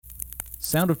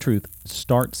Sound of Truth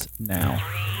starts now.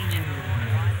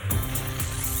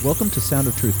 Welcome to Sound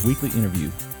of Truth Weekly Interview,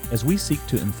 as we seek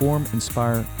to inform,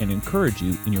 inspire, and encourage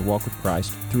you in your walk with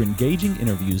Christ through engaging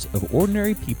interviews of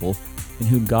ordinary people in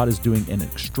whom God is doing an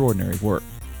extraordinary work.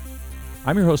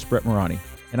 I'm your host, Brett Morani,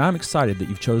 and I'm excited that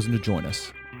you've chosen to join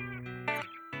us.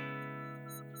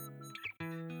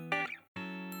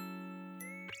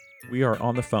 We are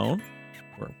on the phone.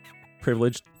 We're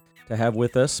privileged to have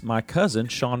with us my cousin,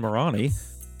 Sean Morani,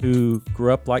 who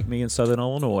grew up like me in Southern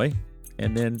Illinois,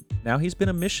 and then now he's been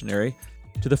a missionary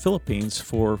to the Philippines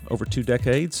for over 2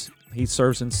 decades. He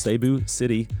serves in Cebu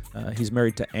City. He's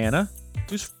married to Anna,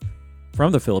 who's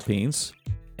from the Philippines,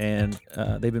 and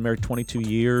they've been married 22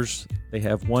 years. They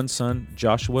have one son,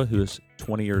 Joshua, who is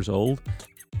 20 years old.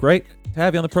 Great to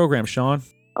have you on the program, Sean.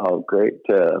 Oh, great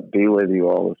to be with you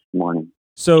all this morning.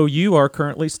 So you are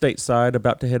currently stateside,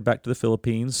 about to head back to the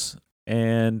Philippines,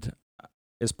 and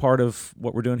as part of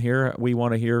what we're doing here, we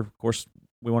want to hear, of course,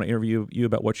 we want to interview you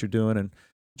about what you're doing and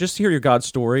just hear your God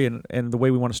story, and the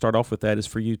way we want to start off with that is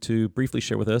for you to briefly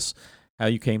share with us how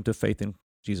you came to faith in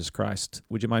Jesus Christ.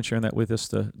 Would you mind sharing that with us,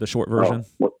 the short version?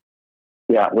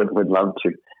 Yeah, would love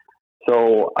to.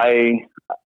 So I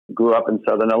grew up in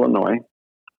Southern Illinois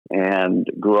and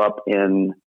grew up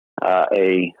in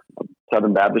a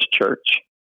Southern Baptist church,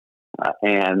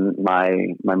 and my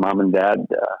mom and dad,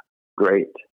 great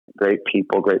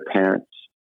people, great parents,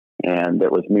 and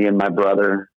it was me and my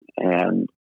brother. And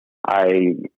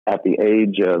at the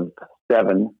age of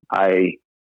 7, I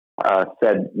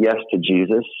said yes to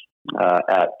Jesus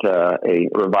at a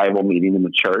revival meeting in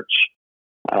the church.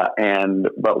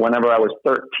 But whenever I was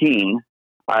 13,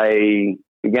 I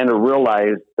began to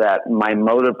realize that my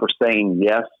motive for saying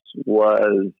yes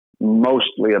was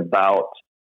mostly about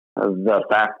the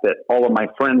fact that all of my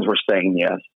friends were saying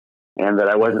yes, and that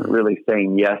I wasn't really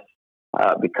saying yes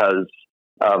because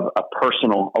of a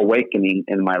personal awakening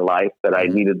in my life that I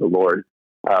needed the Lord,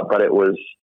 but it was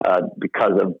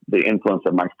because of the influence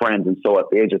of my friends. And so at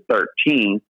the age of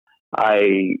 13,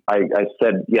 I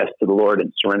said yes to the Lord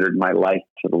and surrendered my life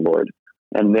to the Lord.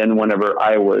 And then whenever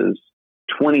I was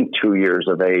 22 years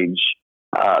of age,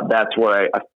 that's where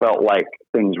I felt like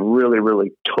things really,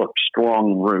 really took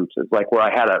strong roots. It's like where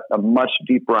I had a much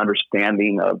deeper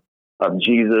understanding of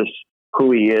Jesus,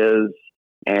 who he is,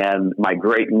 and my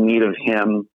great need of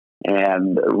him,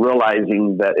 and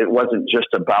realizing that it wasn't just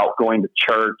about going to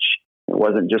church. It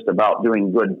wasn't just about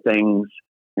doing good things.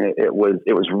 It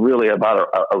was really about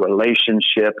a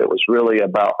relationship. It was really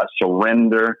about a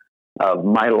surrender of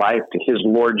my life to his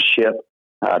lordship,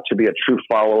 to be a true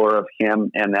follower of him.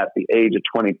 And at the age of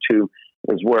 22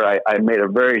 is where I made a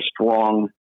very strong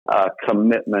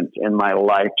commitment in my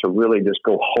life to really just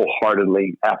go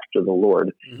wholeheartedly after the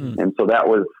Lord. Mm-hmm. And so that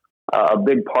was a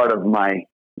big part of my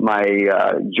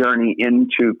journey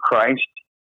into Christ,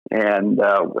 and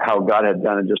how God had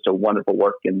done just a wonderful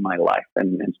work in my life,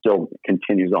 and still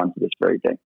continues on to this very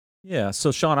day. Yeah.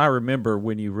 So, Sean, I remember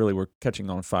when you really were catching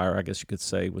on fire, I guess you could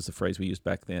say was the phrase we used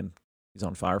back then. He's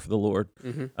on fire for the Lord.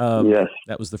 Mm-hmm. Yes.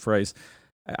 That was the phrase.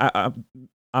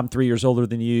 I'm 3 years older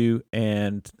than you,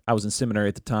 and I was in seminary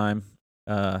at the time.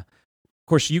 Of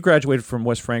course, you graduated from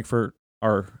West Frankfort,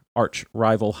 our arch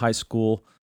rival high school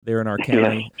there in our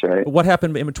county. Yes, right. But what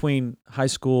happened in between high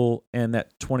school and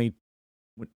that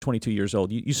 22 years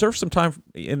old? You served some time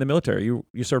in the military.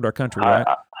 You served our country, right?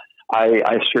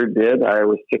 I sure did. I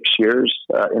was 6 years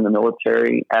in the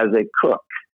military as a cook.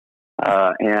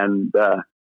 And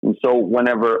so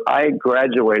whenever I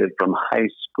graduated from high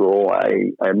school,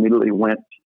 I immediately went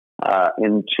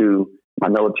into my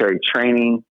military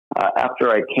training.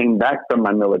 After I came back from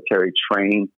my military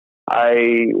training,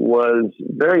 I was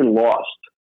very lost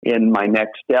in my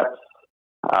next steps.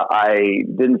 I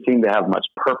didn't seem to have much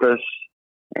purpose,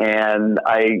 and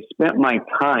I spent my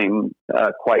time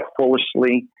quite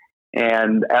foolishly.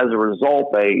 And as a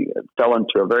result, I fell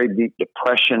into a very deep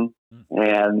depression,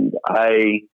 and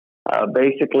I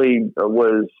basically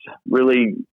was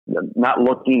really not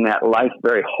looking at life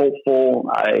very hopeful.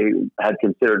 I had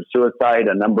considered suicide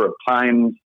a number of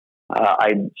times.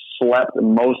 I slept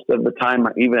most of the time.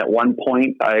 Even at one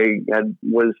point,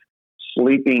 was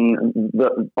sleeping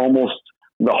almost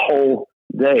the whole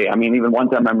day. I mean, even one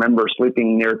time I remember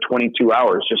sleeping near 22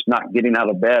 hours, just not getting out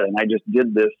of bed. And I just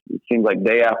did this, it seems like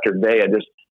day after day. I just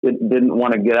didn't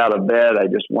want to get out of bed. I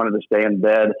just wanted to stay in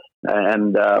bed.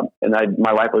 And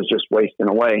my life was just wasting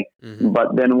away. Mm-hmm.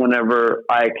 But then whenever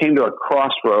I came to a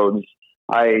crossroads,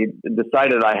 I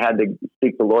decided I had to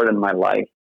seek the Lord in my life.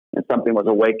 And something was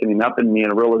awakening up in me,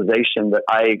 and a realization that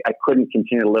I couldn't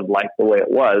continue to live life the way it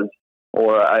was,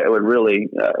 or it would really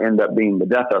end up being the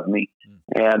death of me.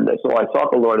 And so I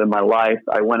sought the Lord in my life.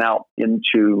 I went out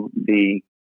into the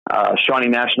Shawnee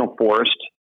National Forest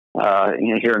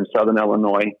here in southern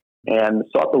Illinois and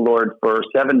sought the Lord for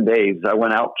 7 days. I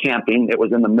went out camping. It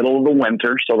was in the middle of the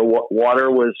winter, so the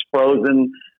water was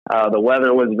frozen. The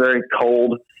weather was very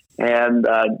cold, and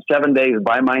 7 days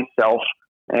by myself.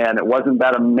 And it wasn't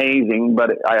that amazing,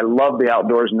 but I love the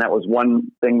outdoors, and that was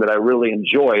one thing that I really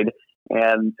enjoyed.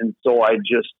 And so I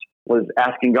just was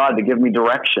asking God to give me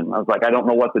direction. I was like, I don't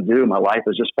know what to do. My life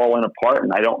is just falling apart,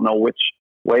 and I don't know which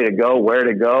way to go, where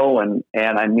to go, and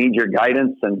I need your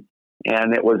guidance. And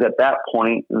it was at that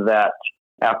point that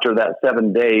after that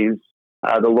 7 days,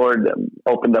 the Lord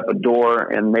opened up a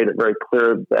door and made it very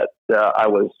clear that I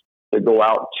was to go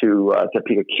out to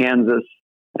Topeka, Kansas.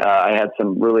 I had a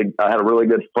really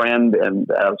good friend,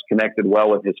 and I was connected well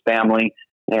with his family,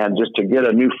 and just to get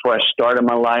a new fresh start in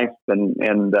my life.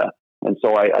 And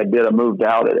so I did. I moved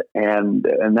out, and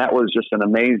that was just an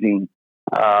amazing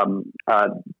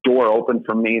door open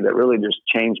for me that really just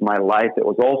changed my life. It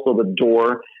was also the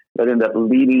door that ended up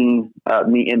leading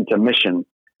me into mission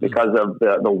because of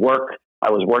the work.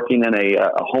 I was working in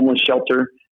a homeless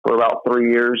shelter for about 3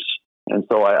 years. And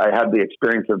so I had the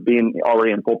experience of being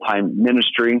already in full-time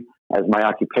ministry as my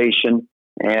occupation.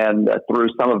 And through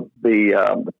some of the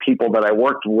people that I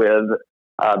worked with,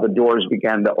 the doors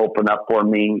began to open up for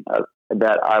me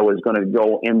that I was going to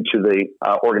go into the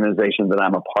organization that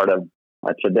I'm a part of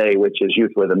today, which is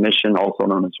Youth with a Mission, also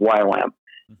known as YWAM.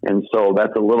 And so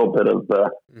that's a little bit of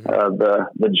the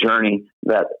journey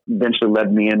that eventually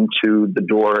led me into the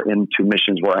door into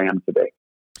missions where I am today.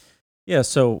 Yeah.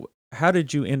 So how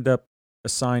did you end up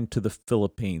assigned to the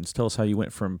Philippines? Tell us how you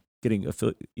went from getting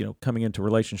coming into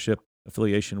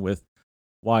affiliation with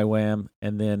YWAM,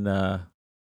 and then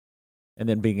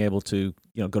being able to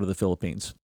go to the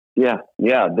Philippines. Yeah,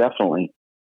 definitely.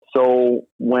 So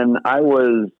when I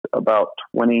was about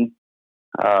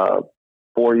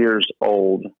 24 years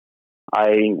old,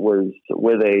 I was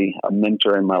with a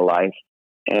mentor in my life,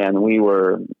 and we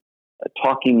were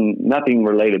talking nothing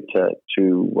related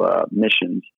to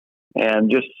missions.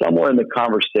 And just somewhere in the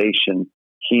conversation,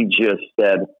 he just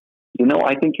said,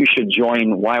 I think you should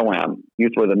join YWAM,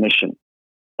 Youth with a Mission.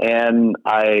 And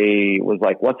I was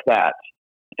like, what's that?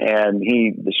 And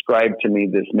he described to me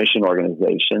this mission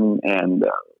organization and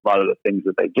a lot of the things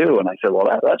that they do. And I said,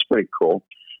 well, that's pretty cool.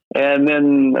 And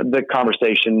then the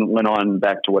conversation went on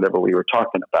back to whatever we were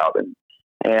talking about.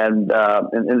 And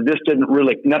this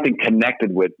nothing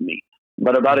connected with me.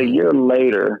 But about a year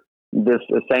later,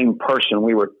 the same person,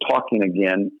 we were talking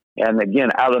again. And again,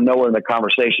 out of nowhere in the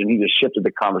conversation, he just shifted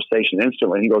the conversation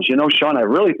instantly. He goes, Sean, I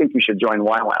really think you should join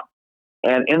YWAM.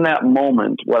 And in that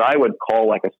moment, what I would call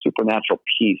like a supernatural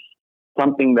peace,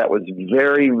 something that was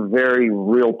very, very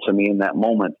real to me in that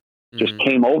moment, just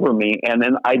came over me. And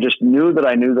then I just knew that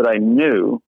I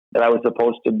knew that I was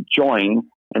supposed to join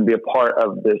and be a part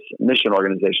of this mission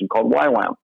organization called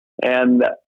YWAM. And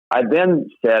I then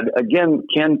said, again,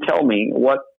 Ken, tell me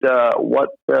what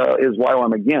is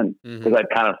YWAM again? Because I'd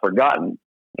kind of forgotten,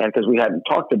 and because we hadn't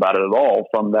talked about it at all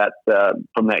from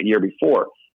that year before.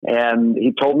 And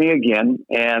he told me again,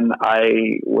 and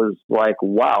I was like,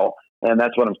 wow, and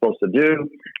that's what I'm supposed to do.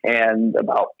 And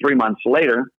about 3 months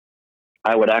later,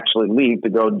 I would actually leave to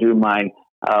go do my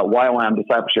YWAM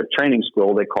Discipleship Training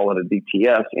School. They call it a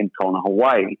DTS in Kona,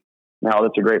 Hawaii. Now,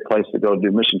 that's a great place to go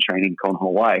do mission training in Kona,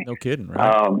 Hawaii. No kidding,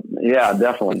 right? Yeah,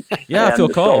 definitely. Yeah, I feel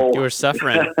called. You were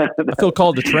suffering. I feel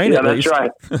called to train at least. Yeah,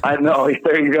 that's right. I know.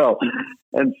 There you go.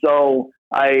 And so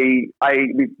I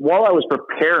while I was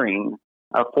preparing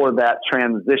for that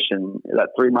transition, that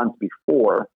 3 months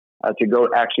before, to go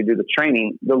actually do the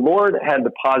training, the Lord had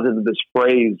deposited this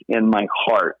phrase in my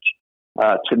heart,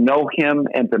 to know him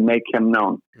and to make him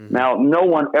known. Now, no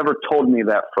one ever told me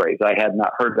that phrase. I had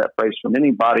not heard that phrase from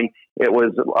anybody. It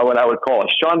was what I would call a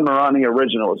Sean Marani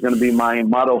original. It was going to be my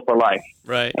motto for life.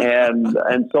 Right. And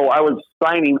so I was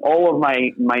signing all of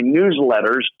my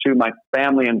newsletters to my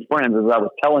family and friends as I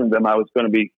was telling them I was going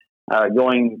to be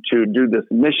going to do this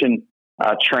mission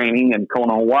training in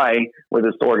Kona, Hawaii, with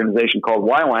this organization called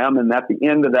YWAM. And at the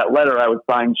end of that letter, I would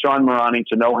sign Sean Marani,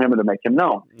 to know him and to make him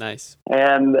known. Nice.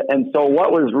 And so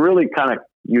what was really kind of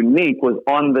unique was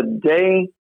on the day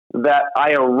that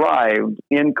I arrived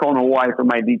in Kona, Hawaii for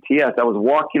my DTS, I was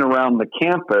walking around the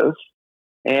campus,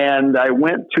 and I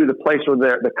went to the place where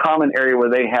the common area where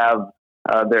they have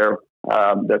their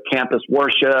campus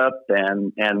worship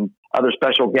and other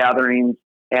special gatherings.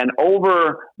 And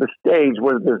over the stage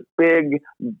was this big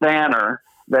banner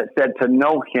that said to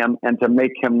know him and to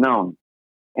make him known.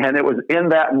 And it was in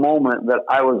that moment that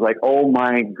I was like, oh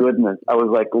my goodness. I was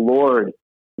like, Lord,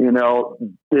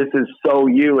 this is so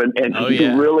you, and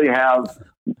you really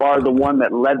are the one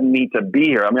that led me to be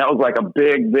here. I mean, that was like a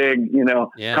big,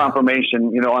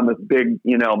 confirmation, on this big,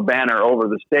 banner over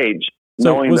the stage,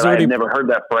 knowing that I had never heard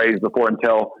that phrase before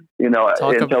until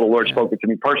the Lord spoke it to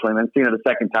me personally, and then seeing it a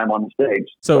second time on the stage.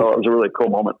 So it was a really cool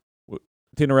moment.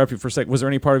 To interrupt you for a second, was there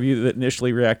any part of you that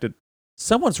initially reacted,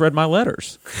 someone's read my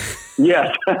letters?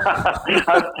 Yes.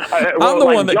 I'm the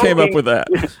one that came up with that.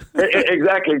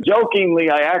 Exactly. Jokingly,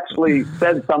 I actually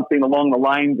said something along the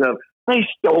lines of, they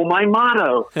stole my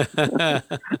motto.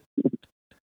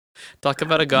 Talk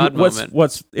about a God moment.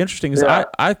 What's interesting is I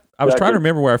was trying to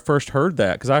remember where I first heard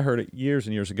that, because I heard it years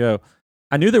and years ago.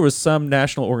 I knew there was some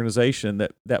national organization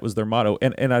that was their motto,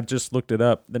 and I just looked it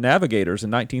up. The Navigators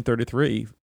in 1933,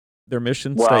 their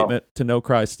mission statement, to know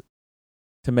Christ,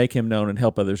 to make him known and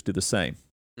help others do the same.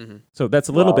 Mm-hmm. So that's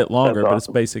a little bit longer, but it's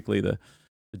basically the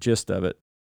gist of it.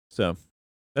 So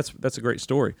that's a great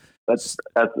story. That's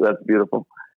beautiful.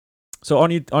 So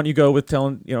on you go with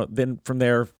telling, then from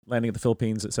there, landing at the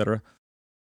Philippines, et cetera.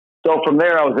 So from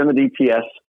there, I was in the DTS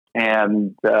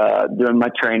and doing my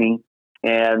training,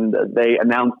 and they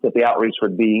announced that the outreach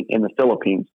would be in the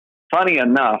Philippines. Funny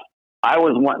enough, I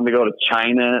was wanting to go to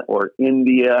China or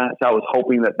India, so I was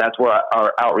hoping that that's where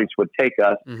our outreach would take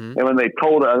us. Mm-hmm. And when they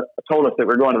told us that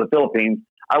we're going to the Philippines,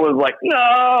 I was like,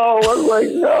 no.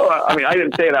 I mean, I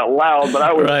didn't say it out loud, but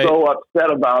I was so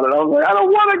upset about it. I was like, I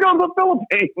don't want to go to the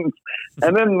Philippines.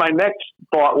 And then my next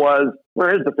thought was,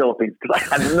 where is the Philippines? Because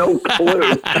I had no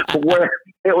clue where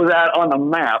it was at on the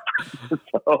map.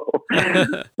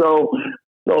 So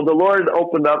the Lord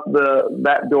opened up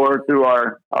that door through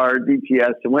our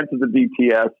DTS, and went to the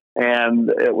DTS, and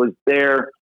it was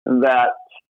there that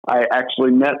I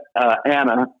actually met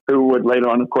Anna, who would later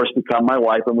on, of course, become my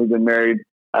wife, and we've been married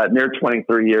near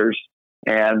 23 years.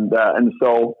 And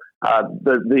so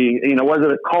was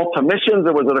it a call to missions,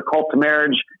 or was it a call to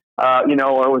marriage? Or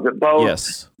was it both?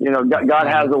 Yes. God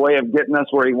has a way of getting us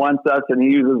where He wants us, and He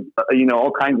uses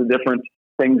all kinds of different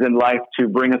things in life to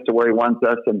bring us to where He wants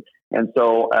us. And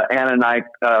so Anna and I,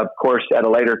 of course, at a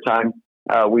later time,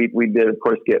 we did, of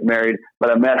course, get married.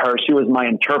 But I met her. She was my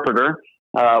interpreter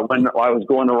when I was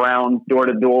going around door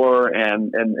to door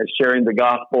and sharing the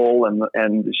gospel,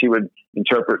 and she would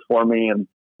interpret for me. And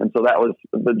so that was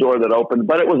the door that opened.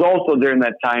 But it was also during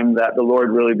that time that the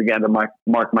Lord really began to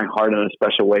mark my heart in a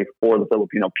special way for the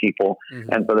Filipino people, mm-hmm.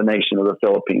 and for the nation of the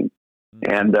Philippines.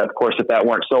 Mm-hmm. And of course, if that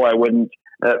weren't so, I wouldn't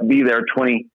be there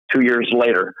 22 years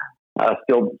later.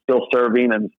 Still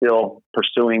serving and still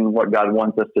pursuing what God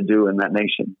wants us to do in that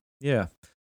nation. Yeah.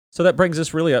 So that brings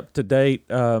us really up to date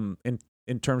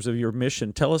in terms of your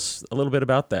mission. Tell us a little bit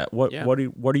about that. What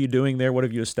are you doing there? What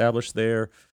have you established there?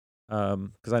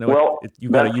 Because I know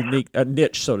you've got a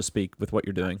niche, so to speak, with what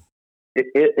you're doing.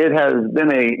 It has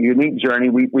been a unique journey.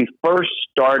 We first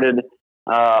started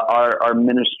our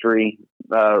ministry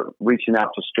reaching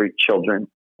out to street children,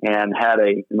 and had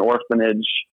an orphanage.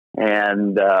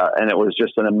 And it was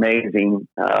just an amazing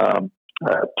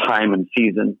time and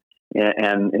season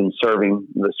in serving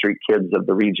the street kids of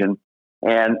the region.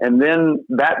 And then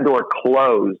that door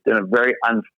closed in a very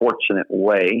unfortunate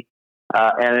way.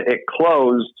 And it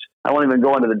closed, I won't even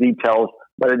go into the details,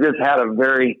 but it just had a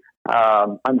very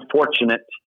unfortunate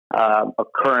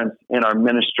occurrence in our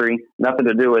ministry. Nothing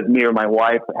to do with me or my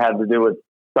wife. It had to do with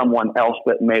someone else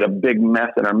that made a big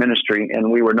mess in our ministry,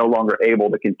 and we were no longer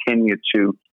able to continue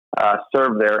to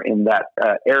serve there in that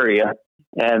area.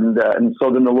 And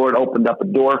so then the Lord opened up a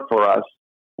door for us,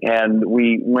 and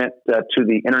we went to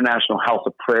the International House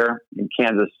of Prayer in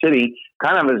Kansas City,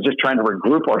 kind of as just trying to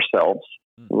regroup ourselves.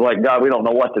 Like, God, we don't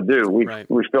know what to do. We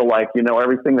feel like,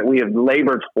 everything that we have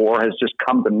labored for has just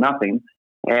come to nothing.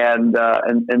 And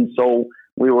so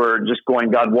we were just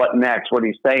going, God, what next? What are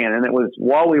you saying? And it was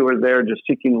while we were there just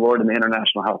seeking the Lord in the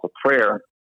International House of Prayer,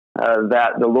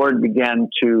 that the Lord began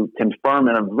to confirm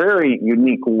in a very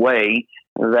unique way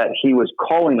that He was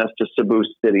calling us to Cebu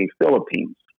City,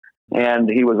 Philippines. And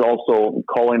He was also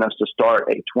calling us to start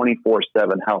a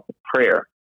 24/7 house of prayer.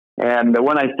 And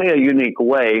when I say a unique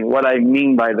way, what I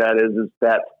mean by that is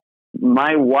that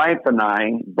my wife and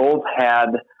I both had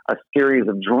a series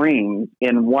of dreams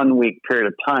in 1 week period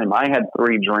of time. I had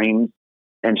 3 dreams,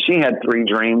 and she had 3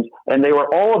 dreams, and they were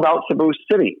all about Cebu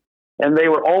City. And they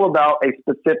were all about a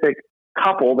specific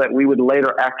couple that we would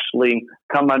later actually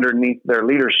come underneath their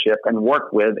leadership and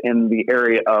work with in the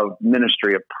area of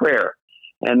ministry of prayer.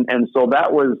 And so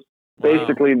that was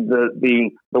basically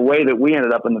the way that we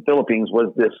ended up in the Philippines,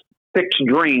 was this 6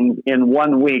 dreams in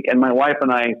 1 week. And my wife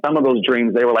and I, some of those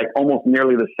dreams, they were like almost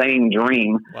nearly the same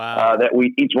dream that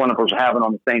we each one of us were having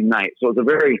on the same night. So it was a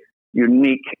very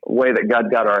unique way that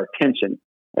God got our attention.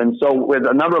 And so with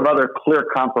a number of other clear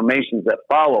confirmations that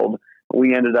followed,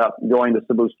 we ended up going to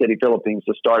Cebu City, Philippines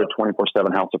to start a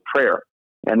 24/7 house of prayer.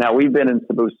 And now we've been in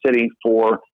Cebu City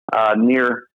for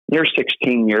near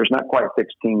 16 years, not quite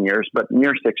 16 years, but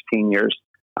near 16 years,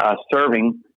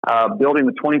 serving, building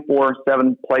the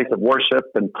 24/7 place of worship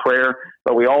and prayer.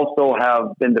 But we also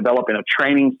have been developing a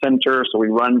training center. So we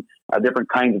run different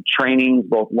kinds of trainings,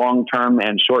 both long-term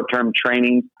and short-term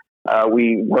trainings.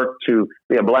 We work to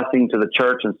be a blessing to the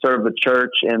church and serve the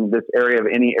church in this area, of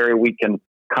any area we can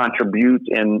contribute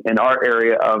in our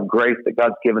area of grace that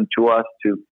God's given to us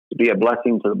to be a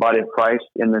blessing to the body of Christ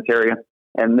in this area.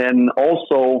 And then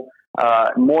also,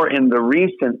 more in the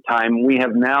recent time, we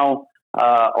have now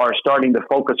are starting to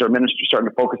focus, our ministry starting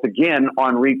to focus again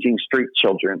on reaching street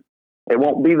children. It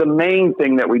won't be the main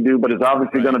thing that we do, but it's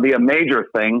obviously going to be a major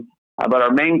thing. But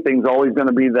our main thing is always going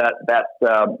to be that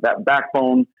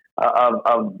backbone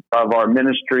of our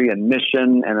ministry and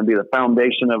mission, and it'll be the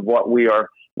foundation of what we're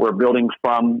building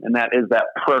from, and that is that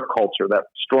prayer culture, that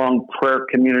strong prayer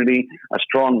community, a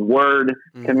strong word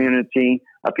community,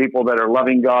 people that are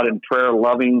loving God in prayer,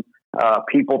 loving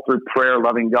people through prayer,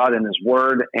 loving God in His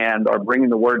Word, and are bringing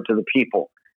the Word to the people,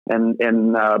 and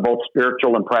in both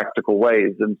spiritual and practical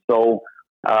ways. And so,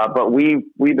 but we've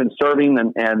been serving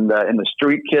and in the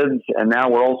street kids, and now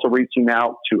we're also reaching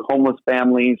out to homeless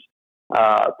families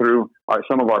through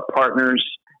some of our partners.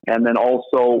 And then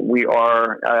also we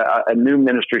are a new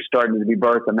ministry starting to be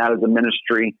birthed, and that is a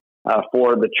ministry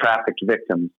for the trafficked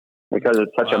victims, because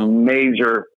it's such a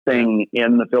major thing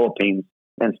in the Philippines,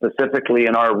 and specifically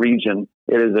in our region.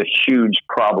 It is a huge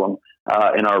problem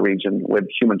in our region with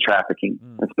human trafficking,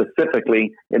 and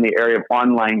specifically in the area of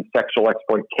online sexual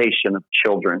exploitation of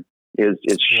children is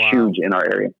huge in our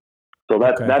area. So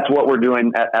that's what we're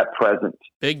doing at present.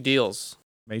 Big deals.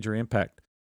 Major impact.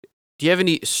 Do you have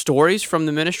any stories from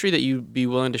the ministry that you'd be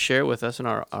willing to share with us and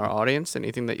our audience?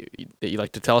 Anything that you'd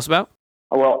like to tell us about?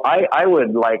 Well, I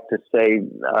would like to say,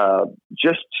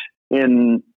 just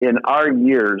in our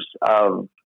years of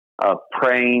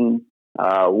praying,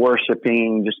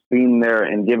 worshiping, just being there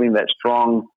and giving that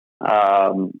strong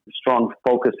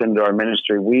focus into our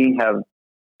ministry, we have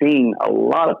seen a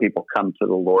lot of people come to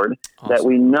the Lord that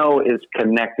we know is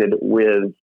connected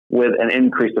with an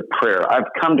increase of prayer.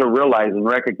 I've come to realize and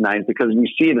recognize, because we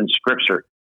see it in Scripture,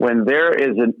 when there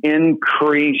is an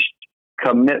increased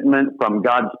commitment from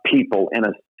God's people in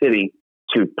a city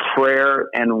to prayer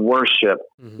and worship,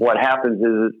 what happens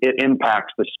is it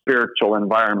impacts the spiritual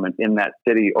environment in that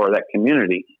city or that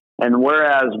community. And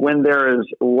whereas when there is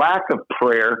lack of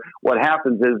prayer, what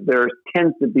happens is there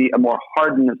tends to be a more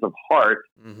hardness of heart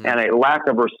and a lack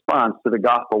of response to the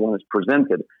gospel when it's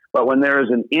presented. But when there is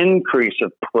an increase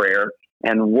of prayer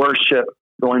and worship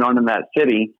going on in that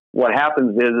city, what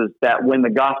happens is that when the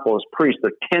gospel is preached,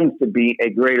 there tends to be a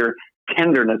greater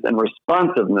tenderness and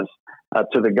responsiveness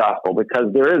to the gospel,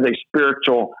 because there is a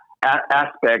spiritual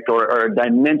aspect or a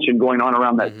dimension going on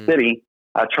around that city,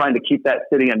 trying to keep that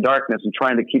city in darkness and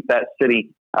trying to keep that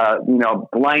city,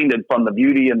 blinded from the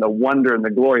beauty and the wonder and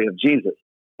the glory of Jesus.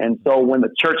 And so when the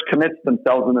church commits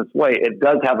themselves in this way, it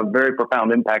does have a very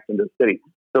profound impact in the city.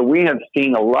 So we have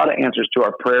seen a lot of answers to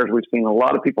our prayers. We've seen a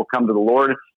lot of people come to the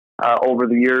Lord over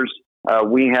the years.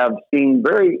 We have seen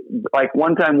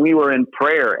one time we were in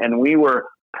prayer and we were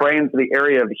praying for the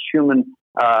area of human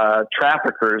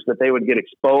traffickers, that they would get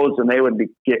exposed and they would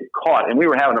get caught. And we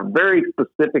were having a very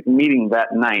specific meeting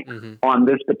that night on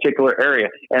this particular area.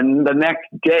 And the next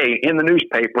day in the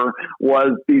newspaper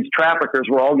was these traffickers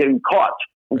were all getting caught.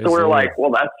 And so we were like,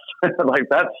 well, that's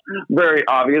that's very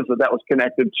obvious that was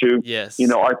connected to,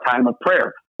 our time of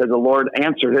prayer, because the Lord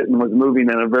answered it and was moving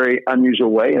in a very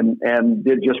unusual way and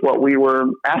did just what we were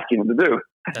asking Him to do.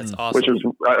 That's awesome. Which is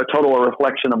a total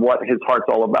reflection of what His heart's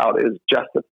all about, is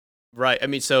justice. Right. I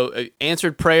mean, so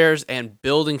answered prayers and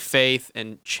building faith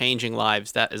and changing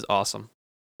lives. That is awesome.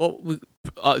 Well, we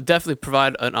definitely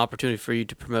provide an opportunity for you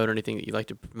to promote anything that you'd like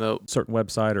to promote. Certain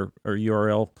website or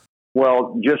URL.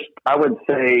 Well, I would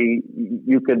say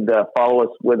you could follow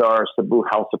us with our Cebu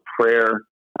House of Prayer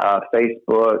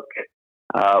Facebook.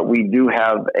 We do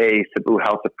have a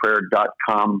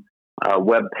CebuHouseOfPrayer.com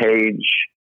webpage.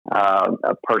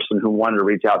 A person who wanted to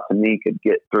reach out to me could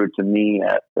get through to me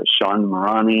at Sean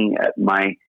Marani at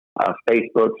my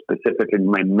Facebook, specifically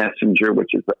my Messenger,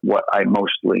 which is what I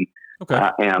mostly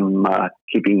am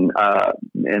keeping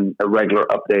in a regular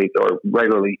update or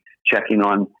regularly checking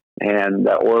on. And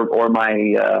or my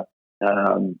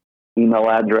email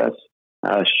address,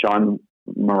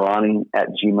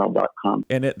 seanmarani@gmail.com.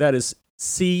 And that is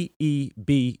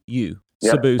CEBU, Yep,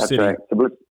 Cebu City, right. Cebu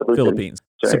Philippines.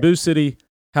 right. Cebu City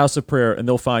House of Prayer, and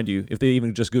they'll find you if they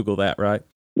even just Google that, right?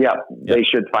 Yeah, they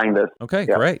should find us. Okay,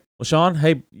 Yep. great. Well, Sean,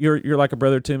 hey, you're like a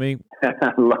brother to me.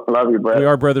 Love you, Brett. We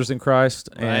are brothers in Christ.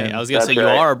 Right. And I was going to say, That's you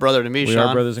right. are a brother to me, we Sean.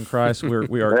 are brothers in Christ. We are Hey,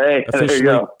 there you officially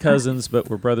go. cousins, but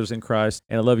we're brothers in Christ.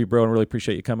 And I love you, bro, and really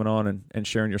appreciate you coming on and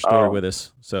sharing your story with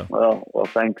us. So, Well,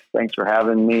 thanks for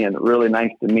having me, and really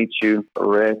nice to meet you,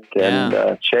 Rick,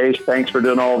 and Chase. Thanks for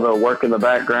doing all the work in the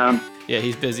background. Yeah,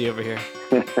 he's busy over here.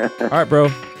 all right, bro,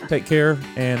 take care,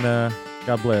 and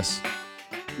God bless.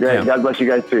 Yeah, God bless you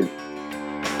guys too.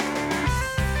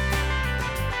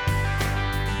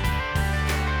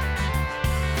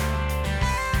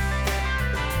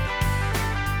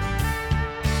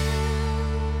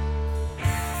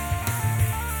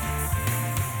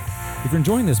 If you're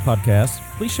enjoying this podcast,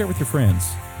 please share with your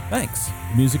friends. Thanks.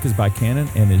 The music is by Canon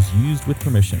and is used with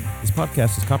permission. This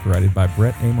podcast is copyrighted by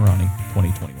Brett A. Morani,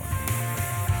 2021.